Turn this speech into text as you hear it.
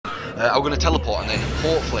I'm going to teleport, and then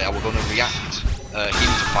hopefully I was going to react him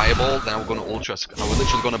to fireball. Then I was going to ultra. I was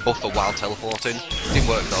literally going to buffer while teleporting. Didn't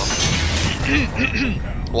work though.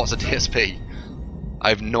 What's a DSP? I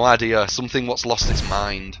have no idea. Something what's lost its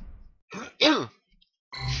mind.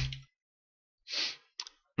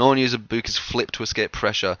 No one uses Ibuki's flip to escape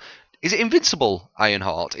pressure. Is it invincible,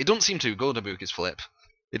 Ironheart? It doesn't seem too good, Ibuki's flip.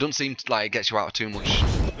 It doesn't seem to, like, it gets you out of too much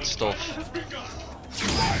stuff.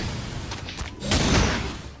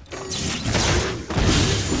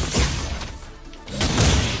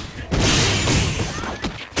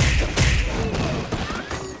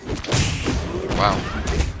 Wow.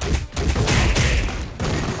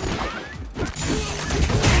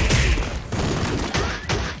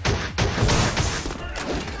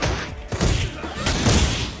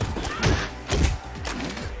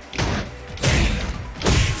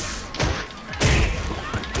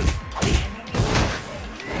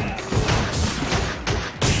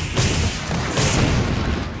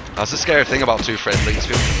 That's the scary thing about 2-frame links,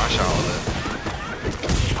 people can mash out of it.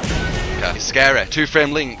 Yeah, it's scary.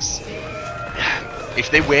 2-frame links,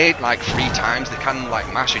 if they wait like 3 times, they can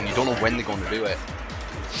like mash and you don't know when they're going to do it.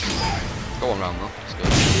 Go on round though, it's good.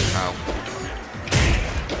 Ow.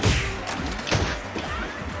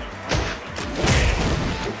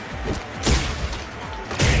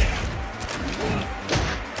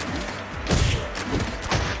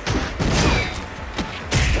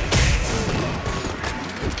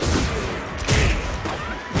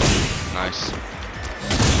 Nice.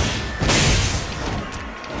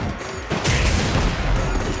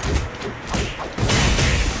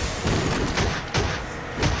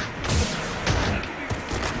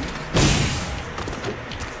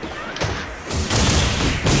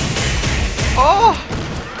 Oh!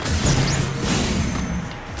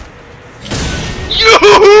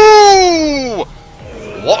 Yoo-hoo!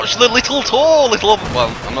 Watch the little toe, little.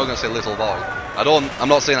 Well, I'm not gonna say little boy. I'm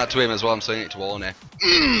not saying that to him as well. I'm saying it to Orne.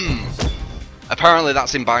 Apparently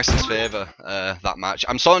that's in Bison's favour, that match.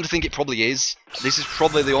 I'm starting to think it probably is. This is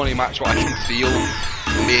probably the only match where I can feel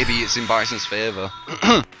maybe it's in Bison's favour.